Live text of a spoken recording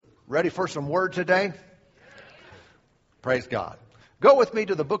Ready for some word today? Praise God. Go with me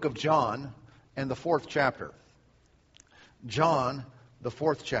to the book of John and the 4th chapter. John, the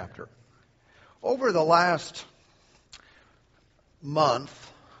 4th chapter. Over the last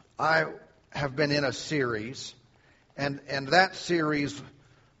month, I have been in a series, and that series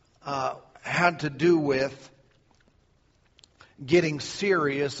had to do with getting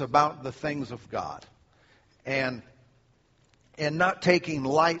serious about the things of God and not taking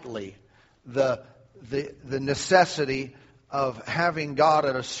lightly the necessity of having God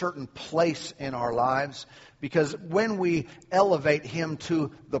at a certain place in our lives, because when we elevate Him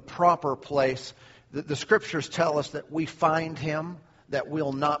to the proper place, the Scriptures tell us that we find Him, that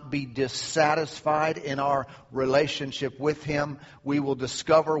we'll not be dissatisfied in our relationship with Him. We will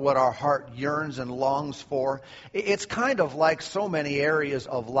discover what our heart yearns and longs for. It's kind of like so many areas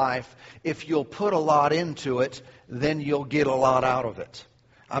of life. If you'll put a lot into it, then you'll get a lot out of it.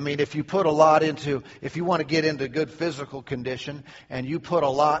 I mean, if you put a lot into, if you want to get into good physical condition and you put a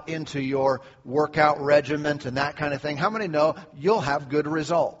lot into your workout regimen and that kind of thing, how many know you'll have good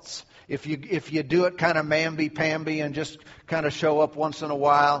results? If you do it kind of mamby-pamby and just kind of show up once in a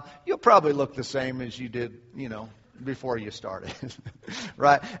while, you'll probably look the same as you did, before you started.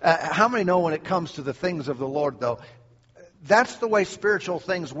 Right? How many know when it comes to the things of the Lord, though, that's the way spiritual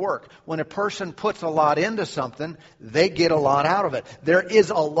things work. When a person puts a lot into something, they get a lot out of it. There is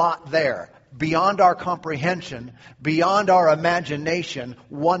a lot there, beyond our comprehension, beyond our imagination,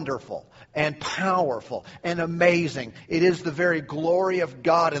 wonderful and powerful and amazing. It is the very glory of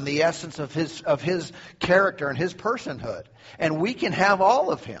God and the essence of His character and His personhood. And we can have all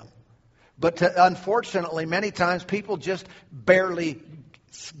of Him. But unfortunately, many times people just barely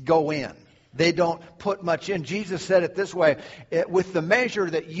go in. They don't put much in. Jesus said it this way, with the measure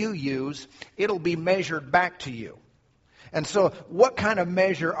that you use, it'll be measured back to you. And so what kind of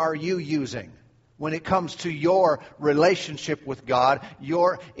measure are you using when it comes to your relationship with God,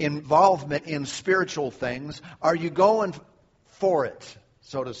 your involvement in spiritual things? Are you going for it,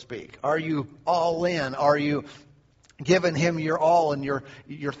 so to speak? Are you all in? Are you giving Him your all and your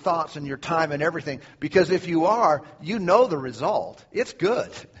thoughts and your time and everything? Because if you are, you know the result. It's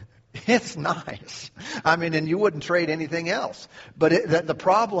good. It's nice. I mean, and you wouldn't trade anything else. But the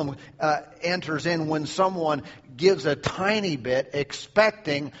problem enters in when someone gives a tiny bit,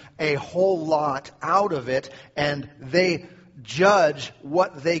 expecting a whole lot out of it, and they judge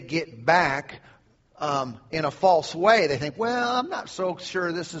what they get back in a false way. They think, well, I'm not so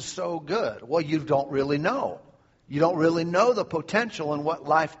sure this is so good. Well, you don't really know. You don't really know the potential and what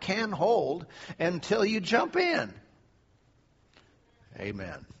life can hold until you jump in.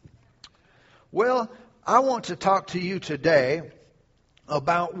 Amen. Well, I want to talk to you today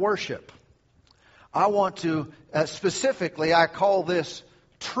about worship. I want to, specifically, I call this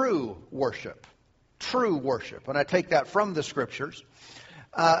true worship. True worship. And I take that from the Scriptures.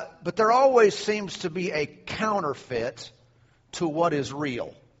 But there always seems to be a counterfeit to what is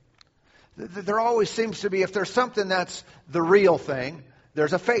real. There always seems to be, if there's something that's the real thing,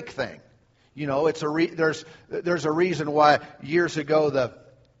 there's a fake thing. There's a reason why years ago the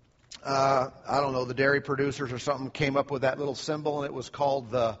dairy producers or something came up with that little symbol, and it was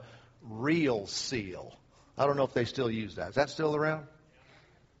called the real seal. I don't know if they still use that. Is that still around?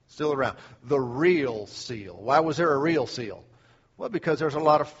 Still around. The real seal. Why was there a real seal? Well, because there's a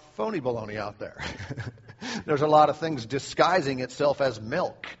lot of phony baloney out there. There's a lot of things disguising itself as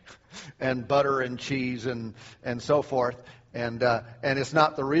milk and butter and cheese and so forth. And it's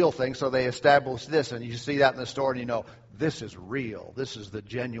not the real thing, so they established this. And you see that in the store and you know, this is real. This is the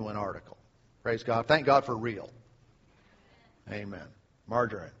genuine article. Praise God. Thank God for real. Amen.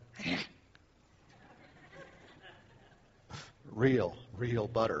 Margarine. Real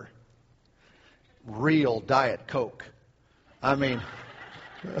butter. Real Diet Coke. I mean,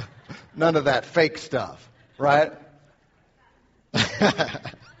 none of that fake stuff, right?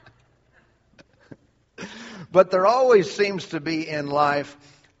 But there always seems to be in life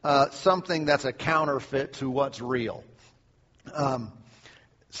something that's a counterfeit to what's real.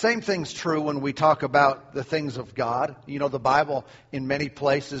 Same thing's true when we talk about the things of God. You know, the Bible in many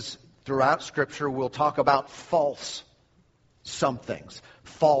places throughout Scripture will talk about false somethings,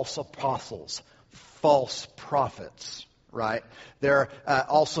 false apostles, false prophets, right? There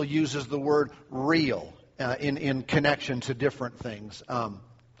also uses the word real in connection to different things.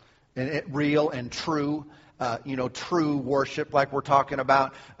 Real and true. True worship, like we're talking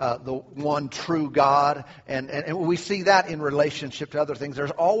about, the one true God. And we see that in relationship to other things.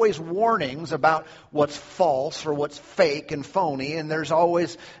 There's always warnings about what's false or what's fake and phony. And there's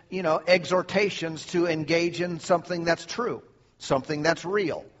always, exhortations to engage in something that's true, something that's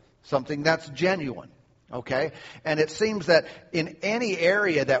real, something that's genuine. Okay? And it seems that in any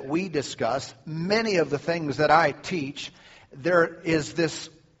area that we discuss, many of the things that I teach, there is this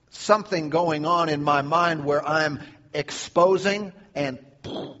something going on in my mind where I'm exposing and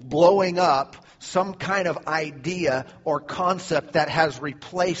blowing up some kind of idea or concept that has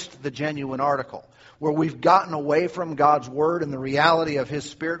replaced the genuine article, where we've gotten away from God's Word and the reality of His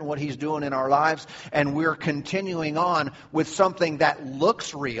Spirit and what He's doing in our lives, and we're continuing on with something that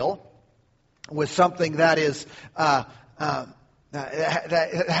looks real, with something that is that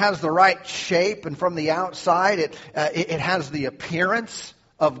has the right shape, and from the outside it has the appearance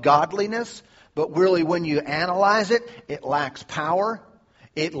of godliness, but really when you analyze it, it lacks power,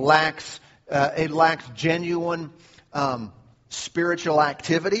 it lacks genuine spiritual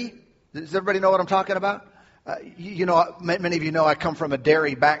activity. Does everybody know what I'm talking about? Many of you know I come from a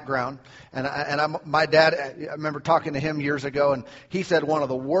dairy background, and my dad, I remember talking to him years ago, and he said one of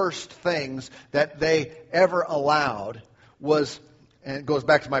the worst things that they ever allowed was, and it goes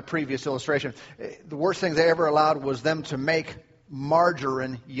back to my previous illustration, the worst thing they ever allowed was them to make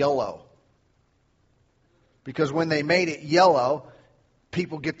margarine yellow. Because when they made it yellow,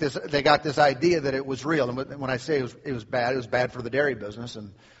 people they got this idea that it was real. And when I say it was bad for the dairy business,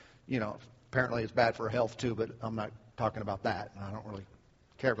 and apparently it's bad for health too, but I'm not talking about that. I don't really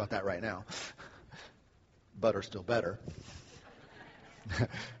care about that right now. Butter's still better.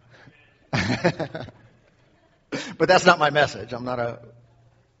 But that's not my message. I'm not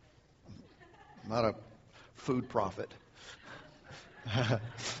a food prophet.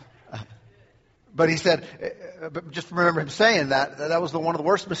 But he said, but just remember him saying that was one of the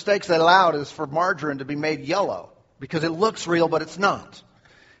worst mistakes they allowed, is for margarine to be made yellow, because it looks real, but it's not.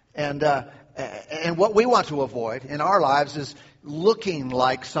 And what we want to avoid in our lives is looking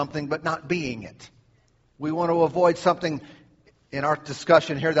like something but not being it. We want to avoid something in our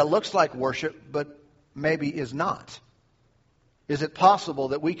discussion here that looks like worship but maybe is not. Is it possible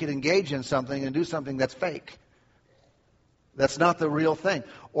that we could engage in something and do something that's fake? That's not the real thing.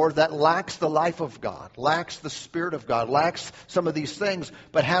 Or that lacks the life of God, lacks the Spirit of God, lacks some of these things,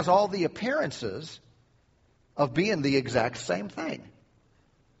 but has all the appearances of being the exact same thing.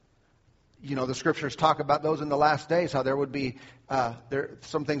 The Scriptures talk about those in the last days, how there would be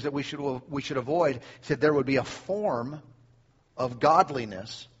some things that we should avoid. He said there would be a form of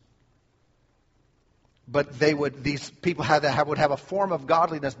godliness, but these people would have a form of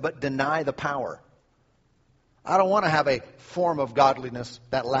godliness but deny the power. I don't want to have a form of godliness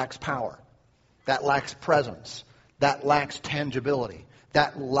that lacks power, that lacks presence, that lacks tangibility,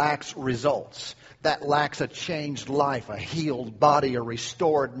 that lacks results, that lacks a changed life, a healed body, a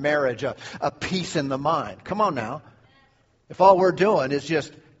restored marriage, a peace in the mind. Come on now. If all we're doing is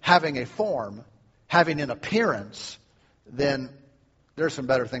just having a form, having an appearance, then there's some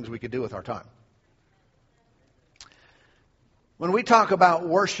better things we could do with our time. When we talk about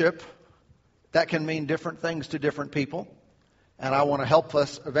worship, that can mean different things to different people. And I want to help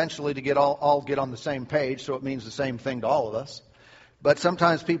us eventually to all get on the same page, so it means the same thing to all of us. But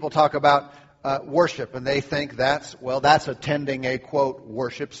sometimes people talk about worship, and they think that's attending a, quote,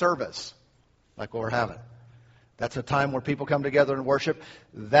 worship service, like what we're having. That's a time where people come together and worship.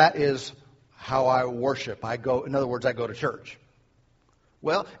 That is how I worship. In other words, I go to church.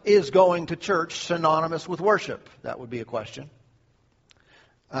 Well, is going to church synonymous with worship? That would be a question.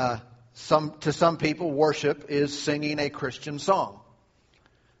 To some people, worship is singing a Christian song.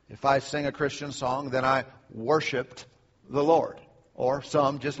 If I sing a Christian song, then I worshiped the Lord. Or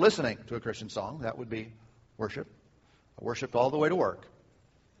some just listening to a Christian song, that would be worship. I worshiped all the way to work.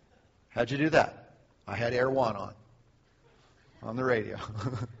 How'd you do that? I had Air One on the radio.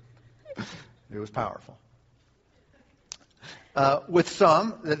 It was powerful. With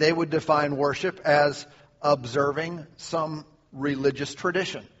some, they would define worship as observing some religious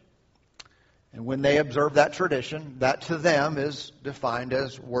tradition. And when they observe that tradition, that to them is defined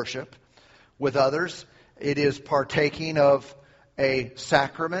as worship. With others, it is partaking of a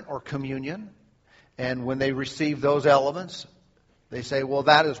sacrament or communion. And when they receive those elements, they say, well,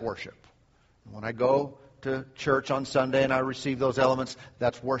 that is worship. When I go to church on Sunday and I receive those elements,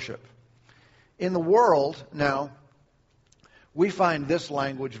 that's worship. In the world now, we find this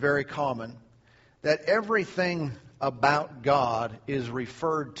language very common, that everything about God is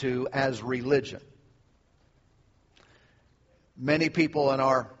referred to as religion. Many people in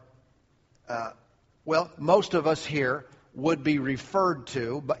most of us here would be referred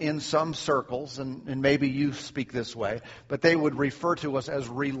to in some circles, and maybe you speak this way, but they would refer to us as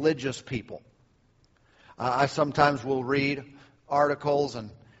religious people. I sometimes will read articles,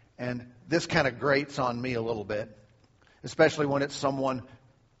 and this kind of grates on me a little bit, especially when it's someone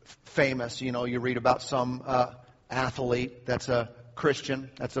famous. You read about some athlete that's a Christian,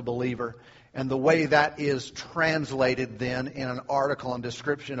 that's a believer. And the way that is translated then in an article and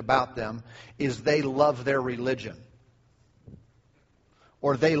description about them is they love their religion.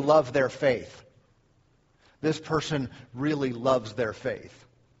 Or they love their faith. This person really loves their faith.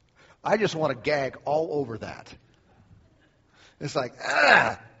 I just want to gag all over that. It's like,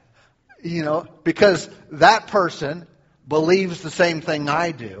 because that person believes the same thing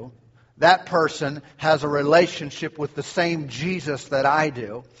I do. That person has a relationship with the same Jesus that I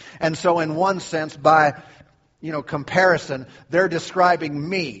do. And so in one sense, by comparison, they're describing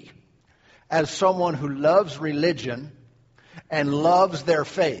me as someone who loves religion and loves their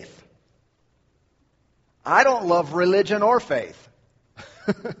faith. I don't love religion or faith.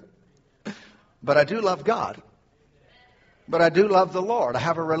 But I do love God. But I do love the Lord. I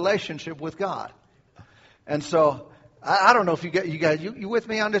have a relationship with God. And so I don't know if you guys with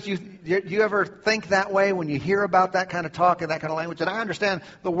me on this? You ever think that way when you hear about that kind of talk and that kind of language? And I understand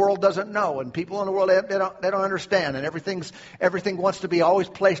the world doesn't know, and people in the world they don't understand, and everything wants to be always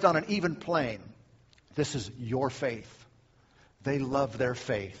placed on an even plane. This is your faith. They love their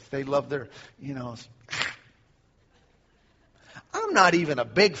faith. They love their I'm not even a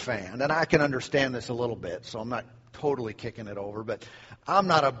big fan, and I can understand this a little bit, so I'm not totally kicking it over, but I'm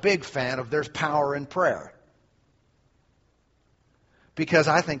not a big fan of there's power in prayer. Because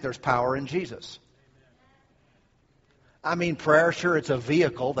I think there's power in Jesus. I mean, prayer, sure, it's a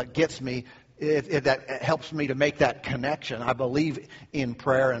vehicle that gets me, that helps me to make that connection. I believe in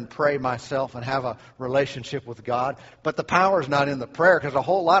prayer and pray myself and have a relationship with God. But the power's not in the prayer, because a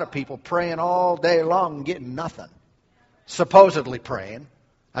whole lot of people praying all day long and getting nothing. Supposedly praying.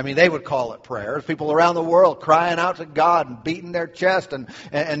 I mean, they would call it prayer. There's people around the world crying out to God and beating their chest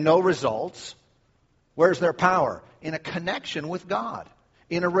and no results. Where's their power? In a connection with God.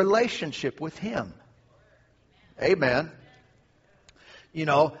 In a relationship with Him. Amen.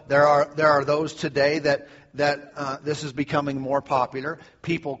 There are those today that this is becoming more popular.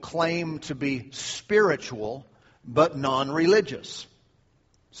 People claim to be spiritual but non-religious.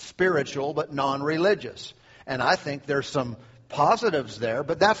 Spiritual but non-religious. And I think there's some positives there,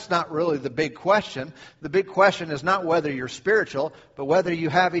 but that's not really the big question. The big question is not whether you're spiritual, but whether you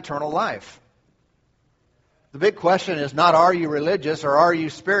have eternal life. The big question is not are you religious or are you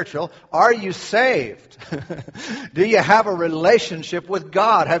spiritual? Are you saved? Do you have a relationship with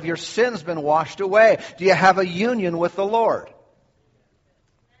God? Have your sins been washed away? Do you have a union with the Lord?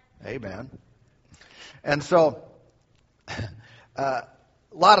 Amen. And so, a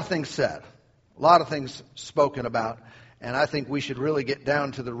lot of things said. A lot of things spoken about. And I think we should really get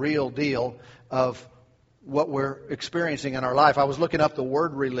down to the real deal of what we're experiencing in our life. I was looking up the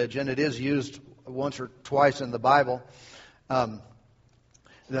word religion. It is used once or twice in the Bible. The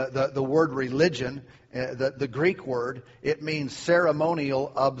word religion, the Greek word, it means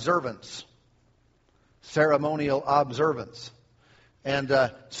ceremonial observance. Ceremonial observance.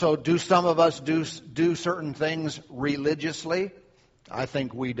 And so do some of us do certain things religiously? I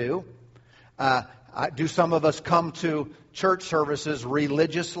think we do. Do some of us come to church services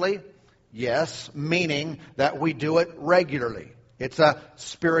religiously? Yes, meaning that we do it regularly. It's a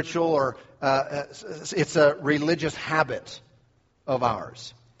spiritual or it's a religious habit of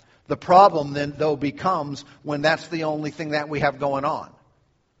ours. The problem then, though, becomes when that's the only thing that we have going on.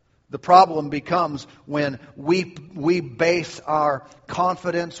 The problem becomes when we base our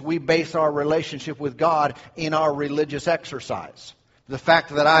confidence, we base our relationship with God in our religious exercise. The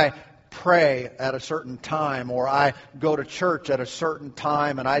fact that I pray at a certain time, or I go to church at a certain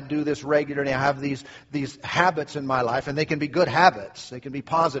time, and I do this regularly. I have these habits in my life, and they can be good habits. They can be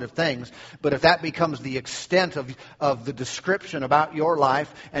positive things. But if that becomes the extent of the description about your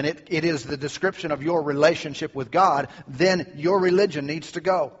life, and it is the description of your relationship with God, then your religion needs to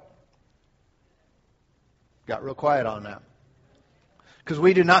go. Got real quiet on that. Because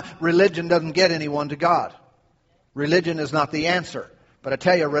religion doesn't get anyone to God. Religion is not the answer. But I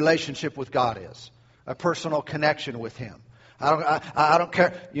tell you, a relationship with God is. A personal connection with Him. I don't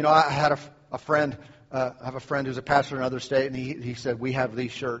care. I had a friend, I have a friend who's a pastor in another state, and he said, we have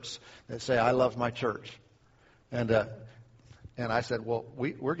these shirts that say, I love my church. And I said, well,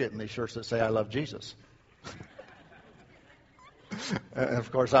 we're getting these shirts that say, I love Jesus. And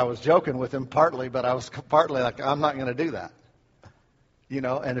of course, I was joking with him partly, but I was partly like, I'm not going to do that.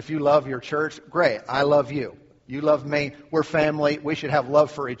 And if you love your church, great. I love you. You love me. We're family. We should have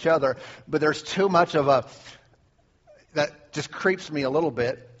love for each other. But there's too much of that just creeps me a little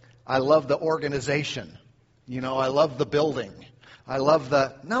bit. I love the organization. I love the building. I don't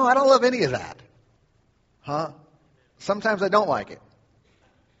love any of that. Sometimes I don't like it.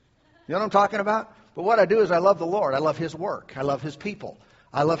 You know what I'm talking about? But what I do is I love the Lord. I love His work. I love His people.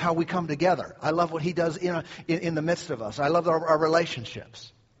 I love how we come together. I love what He does in the midst of us. I love our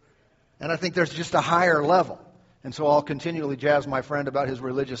relationships. And I think there's just a higher level. And so I'll continually jazz my friend about his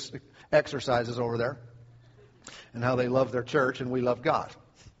religious exercises over there and how they love their church and we love God.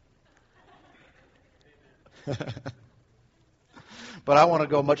 But I want to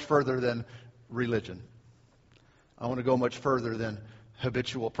go much further than religion. I want to go much further than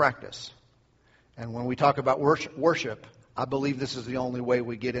habitual practice. And when we talk about worship, I believe this is the only way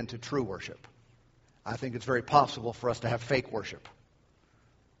we get into true worship. I think it's very possible for us to have fake worship,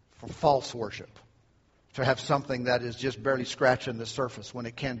 for false worship, to have something that is just barely scratching the surface when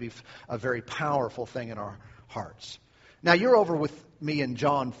it can be a very powerful thing in our hearts. Now, you're over with me in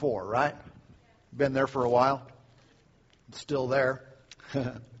John 4, right? Been there for a while? Still there.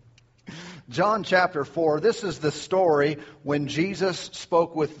 John chapter 4, this is the story when Jesus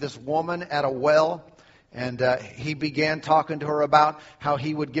spoke with this woman at a well, and He began talking to her about how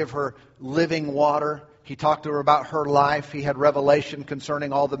He would give her living water. He talked to her about her life. He had revelation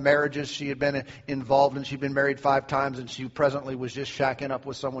concerning all the marriages she had been involved in. She'd been married 5 times, and she presently was just shacking up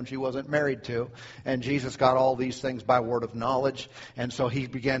with someone she wasn't married to. And Jesus got all these things by word of knowledge. And so He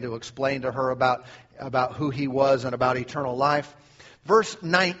began to explain to her about who He was and about eternal life. Verse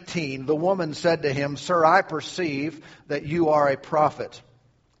 19, the woman said to Him, "Sir, I perceive that you are a prophet.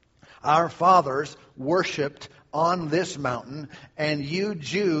 Our fathers worshipped on this mountain, and you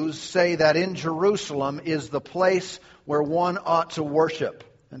Jews say that in Jerusalem is the place where one ought to worship."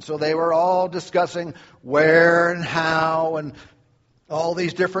 And so they were all discussing where and how and all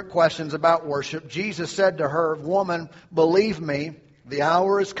these different questions about worship. Jesus said to her, "Woman, believe me, the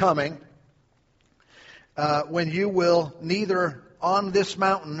hour is coming when you will neither on this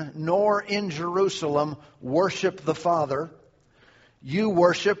mountain nor in Jerusalem worship the Father. You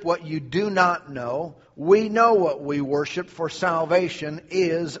worship what you do not know. We know what we worship, for salvation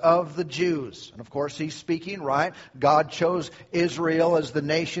is of the Jews." And of course, He's speaking, right? God chose Israel as the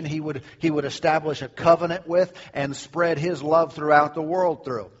nation He would establish a covenant with and spread His love throughout the world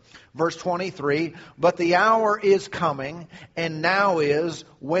through. Verse 23, "But the hour is coming, and now is,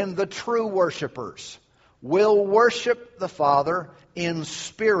 when the true worshipers will worship the Father in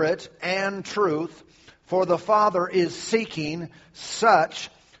spirit and truth, for the Father is seeking such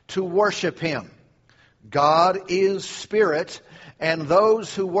to worship Him. God is spirit, and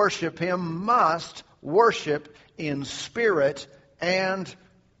those who worship Him must worship in spirit and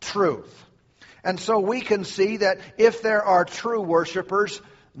truth." And so we can see that if there are true worshipers,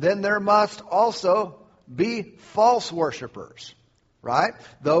 then there must also be false worshipers, right?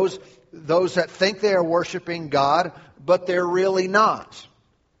 Those that think they are worshiping God, but they're really not.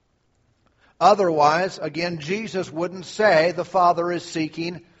 Otherwise, again, Jesus wouldn't say the Father is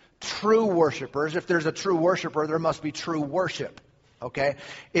seeking true worshipers. If there's a true worshiper, there must be true worship. Okay?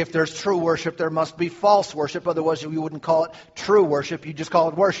 If there's true worship, there must be false worship. Otherwise, you wouldn't call it true worship. You just call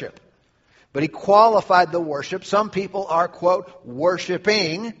it worship. But He qualified the worship. Some people are, quote,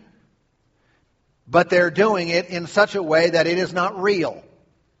 worshiping, but they're doing it in such a way that it is not real.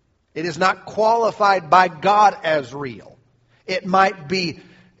 It is not qualified by God as real. It might be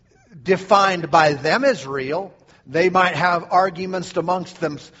defined by them as real. They might have arguments amongst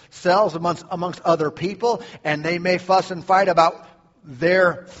themselves, amongst other people, and they may fuss and fight about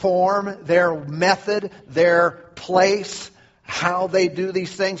their form, their method, their place, how they do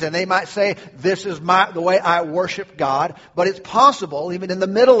these things. And they might say, "This is the way I worship God." But it's possible, even in the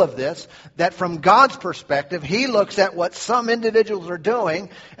middle of this, that from God's perspective, He looks at what some individuals are doing,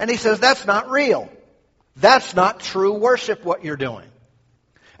 and He says, "That's not real. That's not true worship, what you're doing."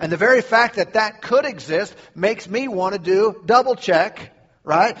 And the very fact that that could exist makes me want to do double check,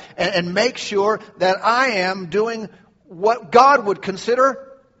 right? And make sure that I am doing what God would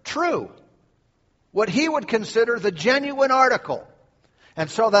consider true. What He would consider the genuine article.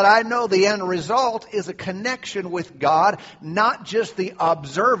 And so that I know the end result is a connection with God, not just the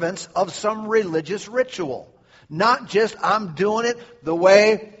observance of some religious ritual. Not just I'm doing it the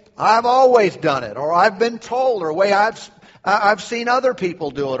way I've always done it, or I've been told, or the way I've seen other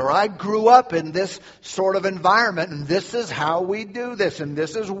people do it, or I grew up in this sort of environment, and this is how we do this, and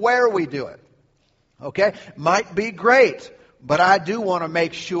this is where we do it. Okay? Might be great, but I do want to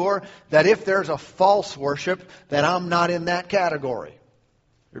make sure that if there's a false worship, that I'm not in that category.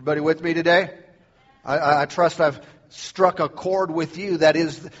 Everybody with me today? I trust I've struck a chord with you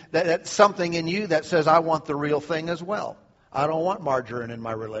that's something in you that says, I want the real thing as well. I don't want margarine in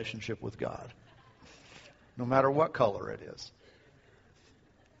my relationship with God, no matter what color it is.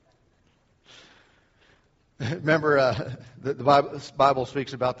 Remember, the Bible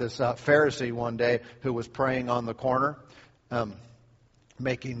speaks about this Pharisee one day who was praying on the corner,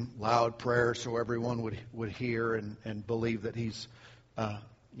 making loud prayers so everyone would hear and believe that he's,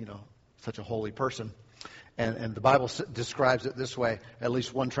 such a holy person. And the Bible describes it this way. At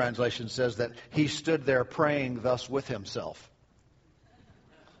least one translation says that he stood there praying thus with himself.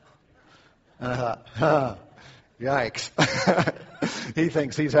 And I thought, yikes. He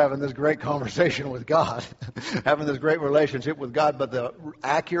thinks he's having this great conversation with God, having this great relationship with God, but the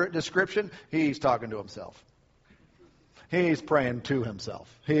accurate description, he's talking to himself. He's praying to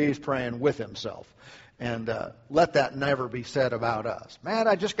himself. He's praying with himself. And let that never be said about us. Man,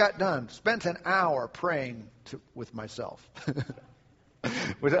 I just got done. Spent an hour praying with myself.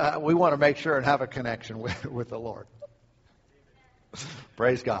 We want to make sure and have a connection with the Lord.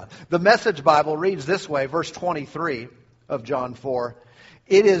 Praise God. The Message Bible reads this way, verse 23 of John 4.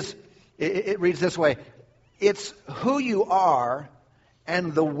 It reads this way. It's who you are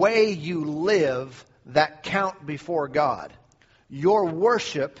and the way you live that count before God. Your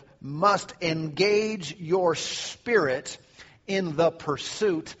worship must engage your spirit in the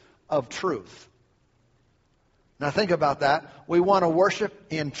pursuit of truth. Now think about that. We want to worship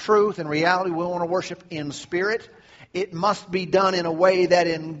in truth. In reality, we want to worship in spirit. It must be done in a way that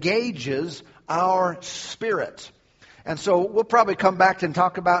engages our spirit. And so we'll probably come back and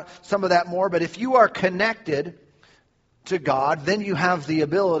talk about some of that more. But if you are connected to God, then you have the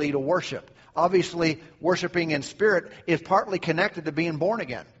ability to worship. Obviously, worshiping in spirit is partly connected to being born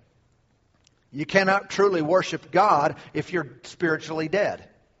again. You cannot truly worship God if you're spiritually dead.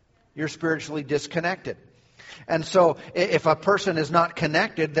 You're spiritually disconnected. And so if a person is not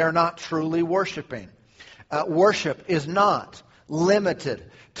connected, they're not truly worshiping. Worship is not limited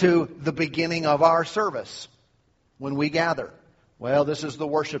to the beginning of our service when we gather. Well, this is the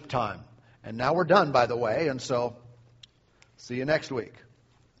worship time. And now we're done, by the way, and so see you next week.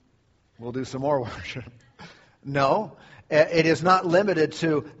 We'll do some more worship. No, it is not limited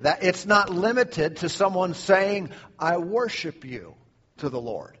to that. It's not limited to someone saying, I worship you to the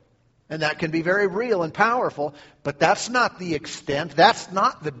Lord. And that can be very real and powerful, but that's not the extent, that's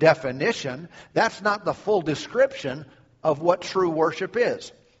not the definition, that's not the full description of what true worship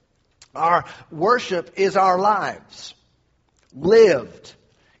is. Our worship is our lives lived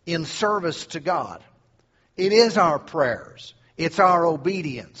in service to God. It is our prayers. It's our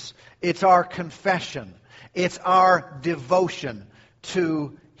obedience. It's our confession. It's our devotion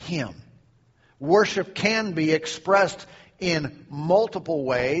to Him. Worship can be expressed in multiple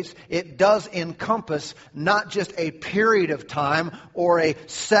ways. It does encompass not just a period of time or a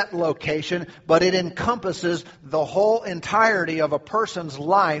set location, but it encompasses the whole entirety of a person's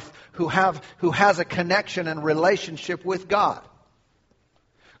life who has a connection and relationship with God.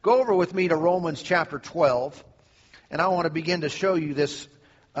 Go over with me to Romans chapter 12, and I want to begin to show you this.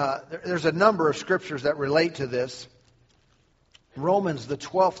 There's a number of scriptures that relate to this. Romans, the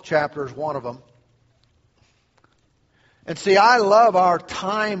 12th chapter, is one of them. And see, I love our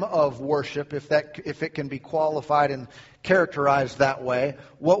time of worship, if it can be qualified and characterized that way.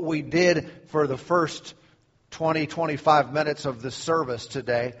 What we did for the first 20, 25 minutes of the service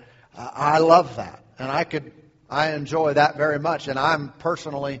today, I love that. And I enjoy that very much. And I'm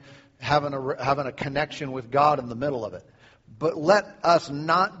personally having a connection with God in the middle of it. But let us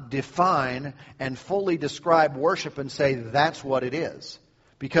not define and fully describe worship and say that's what it is.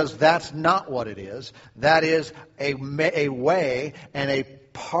 Because that's not what it is. That is a way and a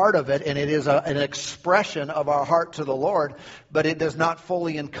part of it, and it is an expression of our heart to the Lord, but it does not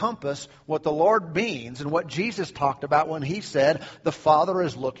fully encompass what the Lord means and what Jesus talked about when He said the Father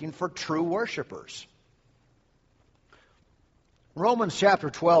is looking for true worshipers. Romans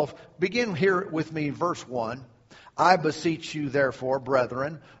chapter 12, begin here with me, verse 1. I beseech you, therefore,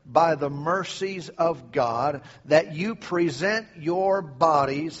 brethren, by the mercies of God, that you present your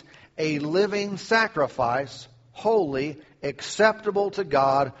bodies a living sacrifice, holy, acceptable to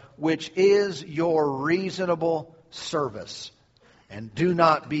God, which is your reasonable service. And do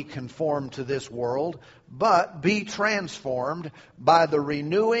not be conformed to this world, but be transformed by the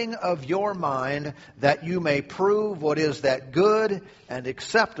renewing of your mind, that you may prove what is that good and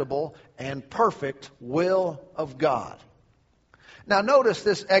acceptable and perfect will of God. Now notice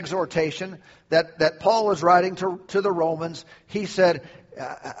this exhortation that Paul is writing to the Romans. He said,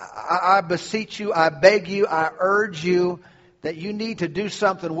 I beseech you, I beg you, I urge you that you need to do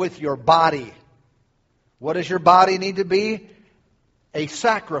something with your body. What does your body need to be? A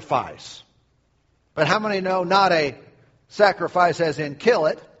sacrifice. But how many know not a sacrifice as in kill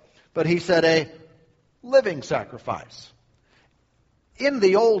it, but he said a living sacrifice. In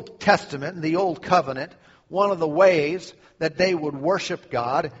the Old Testament, in the Old Covenant, one of the ways that they would worship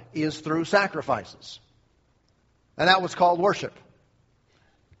God is through sacrifices. And that was called worship.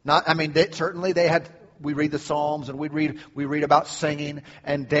 Certainly they had, we read the Psalms and we read about singing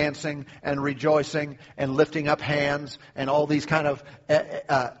and dancing and rejoicing and lifting up hands and all these kind of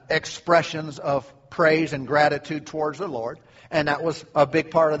expressions of praise and gratitude towards the Lord. And that was a big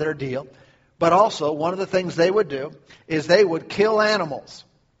part of their deal. But also, one of the things they would do is they would kill animals.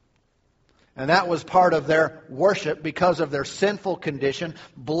 And that was part of their worship because of their sinful condition.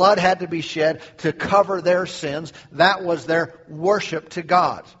 Blood had to be shed to cover their sins. That was their worship to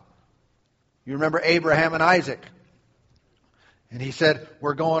God. You remember Abraham and Isaac. And he said,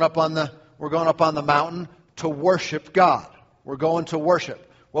 we're going up on the mountain to worship God. We're going to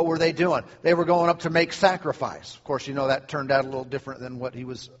worship. What were they doing? They were going up to make sacrifice. Of course, you know that turned out a little different than what he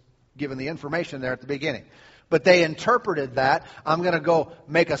was given the information there at the beginning. But they interpreted that, I'm going to go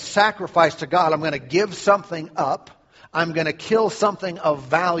make a sacrifice to God. I'm going to give something up. I'm going to kill something of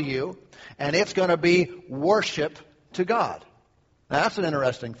value. And it's going to be worship to God. Now, that's an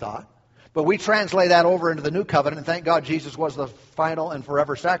interesting thought. But we translate that over into the New Covenant, and thank God Jesus was the final and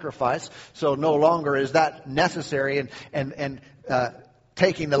forever sacrifice. So no longer is that necessary, and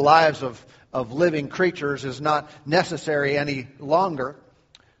taking the lives of living creatures is not necessary any longer.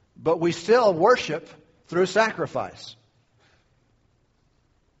 But we still worship through sacrifice.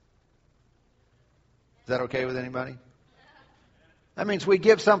 Is that okay with anybody? That means we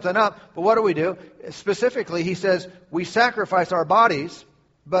give something up, but what do? Specifically, he says we sacrifice our bodies,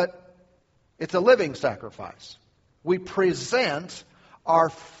 but it's a living sacrifice. We present our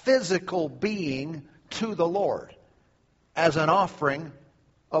physical being to the Lord as an offering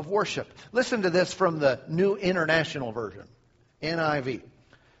of worship. Listen to this from the New International Version, NIV.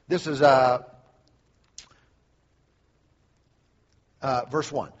 This is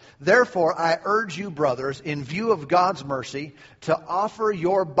verse 1. Therefore, I urge you, brothers, in view of God's mercy, to offer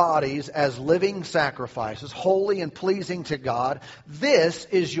your bodies as living sacrifices, holy and pleasing to God. This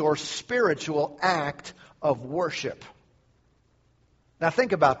is your spiritual act of worship. Now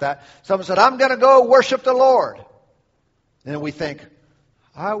think about that. Someone said, I'm going to go worship the Lord. And then we think,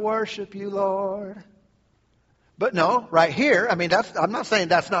 I worship you, Lord. But no, right here, I'm not saying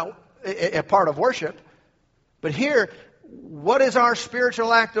that's not a part of worship. But here, what is our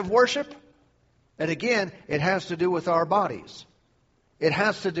spiritual act of worship? And again, it has to do with our bodies. It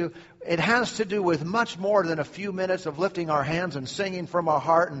has to do with much more than a few minutes of lifting our hands and singing from our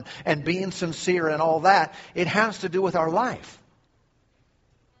heart and being sincere and all that. It has to do with our life.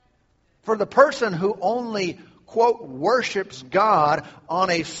 For the person who only, quote, worships God on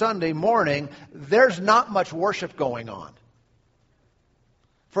a Sunday morning, there's not much worship going on.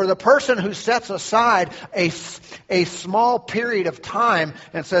 For the person who sets aside a small period of time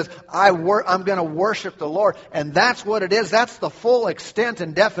and says, I'm going to worship the Lord, and that's what it is, that's the full extent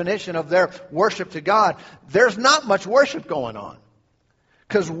and definition of their worship to God, there's not much worship going on.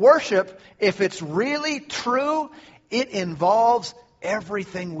 Because worship, if it's really true, it involves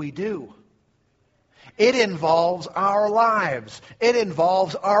everything we do. It involves our lives. It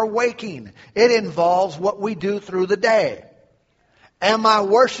involves our waking. It involves what we do through the day. Am I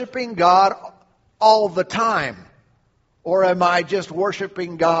worshiping God all the time? Or am I just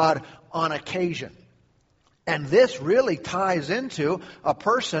worshiping God on occasion? And this really ties into a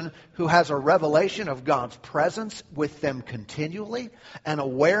person who has a revelation of God's presence with them continually, an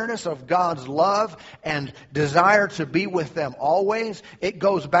awareness of God's love and desire to be with them always. It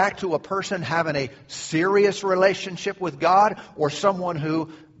goes back to a person having a serious relationship with God, or someone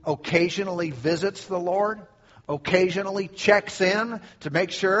who occasionally visits the Lord, occasionally checks in to make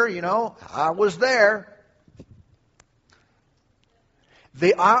sure, I was there.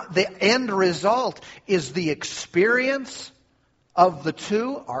 The end result is the experience of the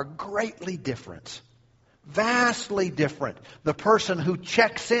two are greatly different. Vastly different. The person who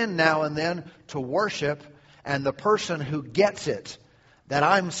checks in now and then to worship, and the person who gets it, that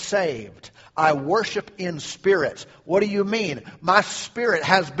I'm saved. I worship in spirit. What do you mean? My spirit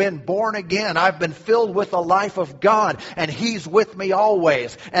has been born again. I've been filled with the life of God, and He's with me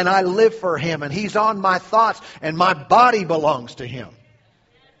always. And I live for Him, and He's on my thoughts, and my body belongs to Him.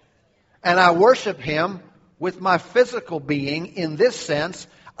 And I worship Him with my physical being. In this sense,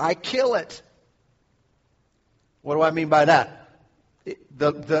 I kill it. What do I mean by that?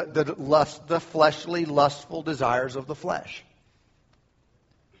 The fleshly, lustful desires of the flesh.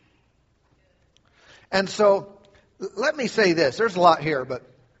 And so, let me say this. There's a lot here, but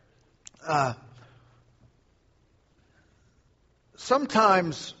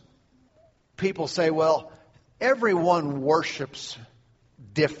sometimes people say, well, everyone worships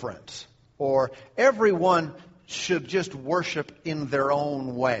different. or everyone should just worship in their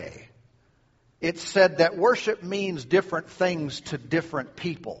own way. It's said that worship means different things to different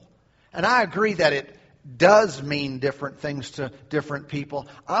people. And I agree that it does mean different things to different people.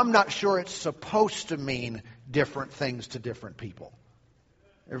 I'm not sure it's supposed to mean different things to different people.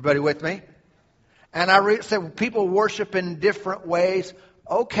 Everybody with me? And I said people worship in different ways.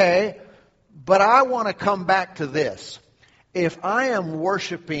 Okay, but I want to come back to this. If I am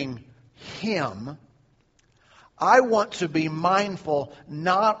worshiping Him, I want to be mindful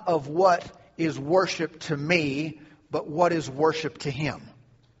not of what is worship to me, but what is worship to Him.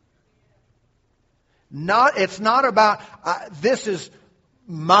 It's not about, this is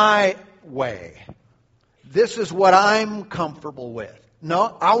my way. This is what I'm comfortable with.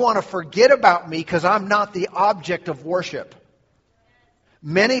 No, I want to forget about me because I'm not the object of worship.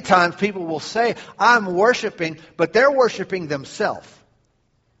 Many times people will say, I'm worshiping, but they're worshiping themselves.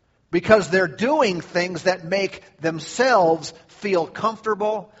 Because they're doing things that make themselves feel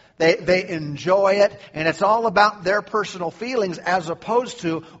comfortable. They enjoy it, and it's all about their personal feelings as opposed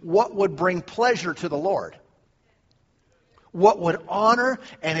to what would bring pleasure to the Lord. What would honor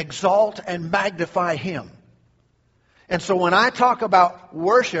and exalt and magnify Him. And so when I talk about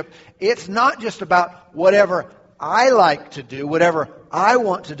worship, it's not just about whatever I like to do, whatever I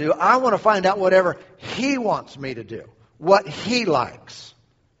want to do. I want to find out whatever He wants me to do, what He likes.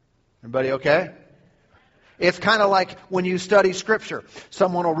 Everybody okay? It's kind of like when you study Scripture.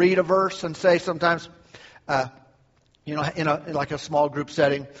 Someone will read a verse and say sometimes, in like a small group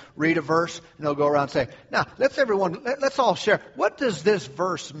setting, read a verse and they'll go around and say, now let's all share. What does this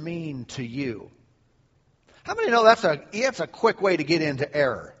verse mean to you? How many know that's a quick way to get into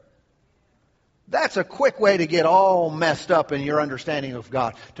error? That's a quick way to get all messed up in your understanding of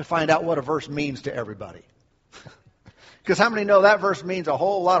God, to find out what a verse means to everybody. Because how many know that verse means a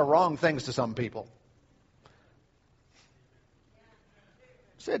whole lot of wrong things to some people?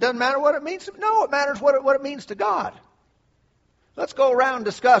 Say it doesn't matter what it means. No, it matters what it means to God. Let's go around and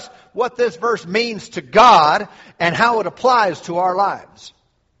discuss what this verse means to God and how it applies to our lives.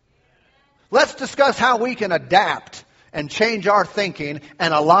 Let's discuss how we can adapt and change our thinking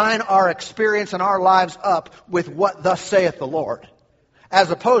and align our experience and our lives up with what thus saith the Lord.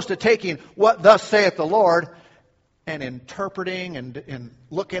 As opposed to taking what thus saith the Lord and interpreting and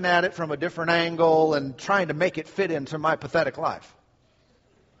looking at it from a different angle and trying to make it fit into my pathetic life.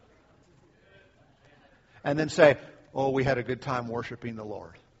 And then say, oh, we had a good time worshiping the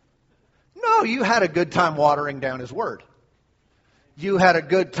Lord. No, you had a good time watering down His Word. You had a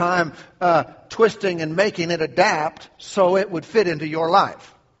good time twisting and making it adapt so it would fit into your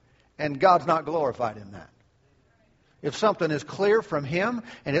life. And God's not glorified in that. If something is clear from Him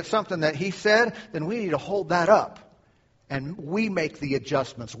and it's something that He said, then we need to hold that up. And we make the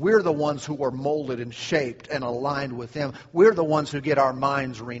adjustments. We're the ones who are molded and shaped and aligned with Him. We're the ones who get our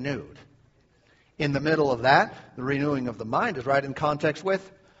minds renewed. In the middle of that, the renewing of the mind is right in context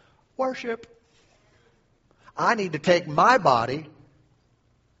with worship. I need to take my body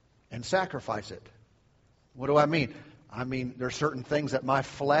and sacrifice it. What do I mean? I mean, there's certain things that my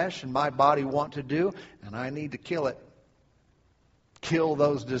flesh and my body want to do, and I need to kill it. Kill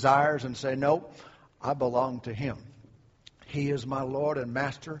those desires and say, nope, I belong to Him. He is my Lord and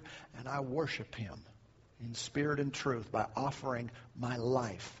Master, and I worship Him in spirit and truth by offering my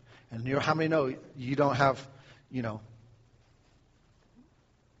life. And how many know you don't have,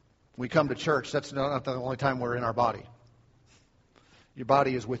 we come to church, that's not the only time we're in our body. Your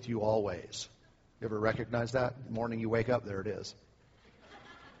body is with you always. You ever recognize that? The morning you wake up, there it is.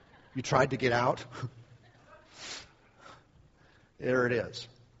 You tried to get out? There it is.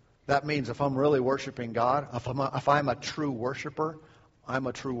 That means if I'm really worshiping God, if I'm a true worshiper, I'm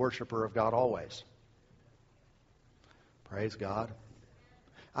a true worshiper of God always. Praise God.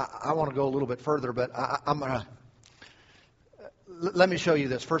 I want to go a little bit further, but I'm going to... Let me show you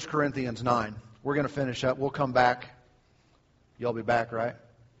this. 1 Corinthians 9. We're going to finish up. We'll come back. You'll be back, right?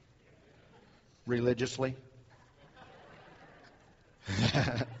 Religiously.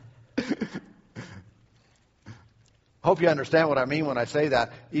 Hope you understand what I mean when I say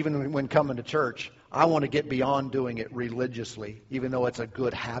that. Even when coming to church, I want to get beyond doing it religiously. Even though it's a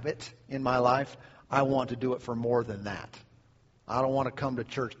good habit in my life, I want to do it for more than that. I don't want to come to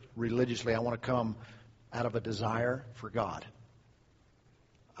church religiously. I want to come out of a desire for God.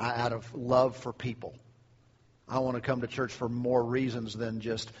 Out of love for people. I want to come to church for more reasons than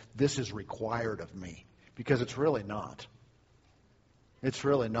just, this is required of me. Because it's really not. It's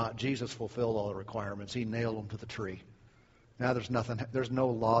really not. Jesus fulfilled all the requirements. He nailed them to the tree. Now there's no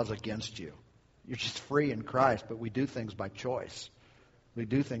laws against you. You're just free in Christ, but we do things by choice. We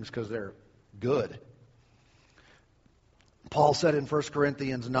do things because they're good. Paul said in 1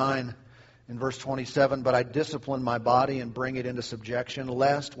 Corinthians 9, in verse 27, "But I discipline my body and bring it into subjection,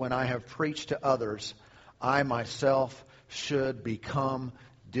 lest when I have preached to others, I myself should become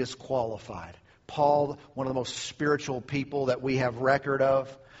disqualified." Paul, one of the most spiritual people that we have record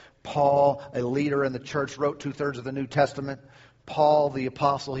of. Paul, a leader in the church, wrote 2/3 of the New Testament. Paul, the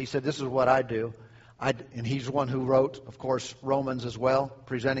apostle, he said, "This is what I do." And he's the one who wrote, of course, Romans as well,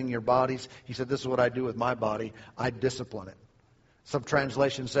 presenting your bodies. He said, "This is what I do with my body. I discipline it." Some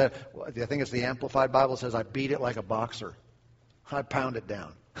translation said, I think it's the Amplified Bible, says, "I beat it like a boxer. I pound it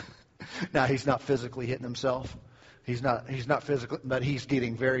down." Now, he's not physically hitting himself. He's not physically, but he's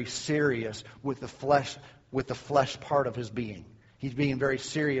getting very serious with the flesh part of his being. He's being very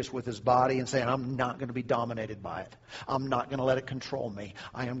serious with his body and saying, "I'm not going to be dominated by it. I'm not going to let it control me.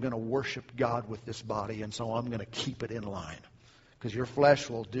 I am going to worship God with this body, and so I'm going to keep it in line." Because your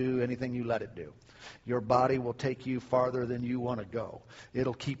flesh will do anything you let it do. Your body will take you farther than you want to go.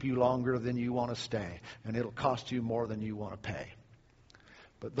 It'll keep you longer than you want to stay, and it'll cost you more than you want to pay.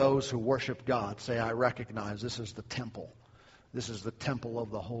 But those who worship God say, "I recognize this is the temple. This is the temple of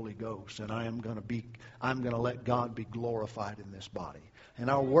the Holy Ghost, and I'm going to let God be glorified in this body."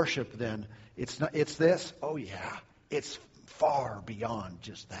 And our worship then, it's this. Oh yeah, it's far beyond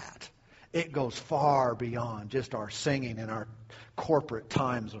just that. It goes far beyond just our singing and our corporate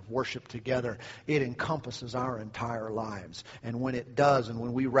times of worship together. It encompasses our entire lives. And when it does, and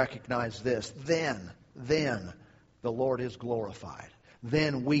when we recognize this, then the Lord is glorified.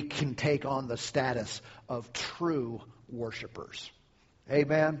 Then we can take on the status of true worshipers.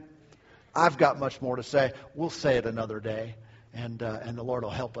 Amen? I've got much more to say. We'll say it another day, and the Lord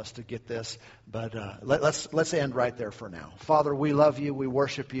will help us to get this. But let's end right there for now. Father, we love you. We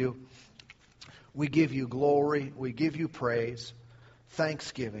worship you. We give you glory. We give you praise,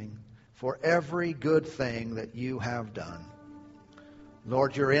 thanksgiving for every good thing that you have done.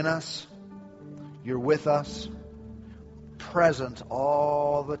 Lord, you're in us. You're with us. Present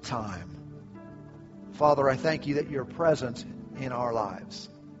all the time. Father, I thank you that you're present in our lives.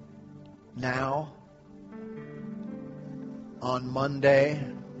 Now, on Monday,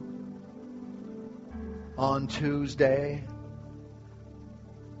 on Tuesday,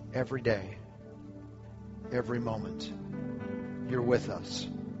 every day, every moment, you're with us.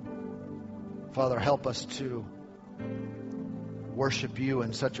 Father, help us to worship you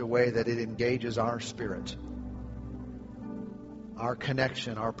in such a way that it engages our spirit, our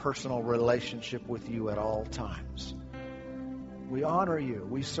connection, our personal relationship with you at all times. We honor you.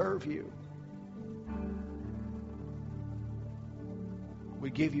 We serve you. We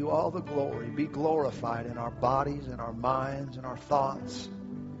give you all the glory. Be glorified in our bodies, in our minds, in our thoughts,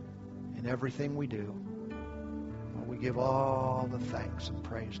 in everything we do. We give all the thanks and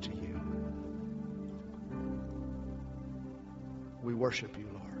praise to you. We worship you,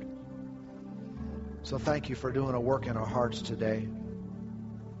 Lord. So thank you for doing a work in our hearts today.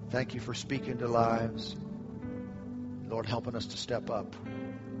 Thank you for speaking to lives. Lord, helping us to step up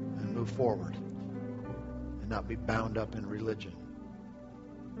and move forward and not be bound up in religion,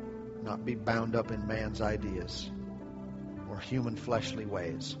 not be bound up in man's ideas or human fleshly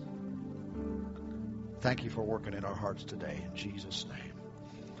ways. Thank you for working in our hearts today. In Jesus' name.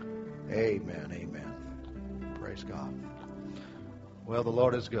 Amen. Amen. Praise God. Well, the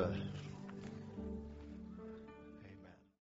Lord is good.